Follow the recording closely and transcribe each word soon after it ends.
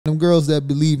them girls that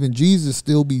believe in Jesus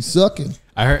still be sucking.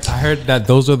 I heard that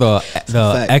those are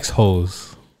the ex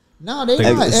hoes. No, they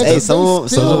not. Hey, some of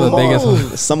them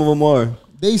biggest. Some of them are.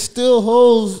 They still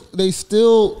hoes. They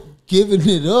still giving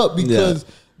it up because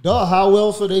dog, how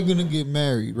else are they gonna get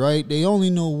married, right? They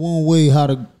only know one way how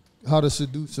to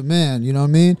seduce a man. You know what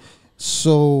I mean?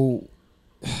 So,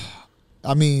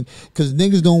 I mean, because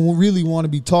niggas don't really want to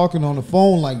be talking on the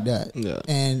phone like that. Yeah.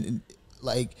 And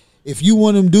like, if you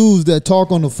one of them dudes that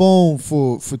talk on the phone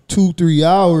for 2-3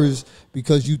 hours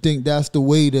because you think that's the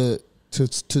way to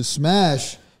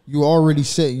smash, you're already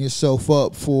setting yourself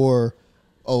up for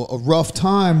a rough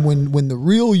time when the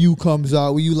real you comes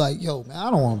out. Where you like, yo, man,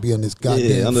 I don't want to be on this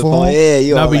goddamn on the phone. Yeah,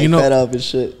 you Nah, all but like you know, fed up and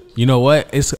shit. You know what? It's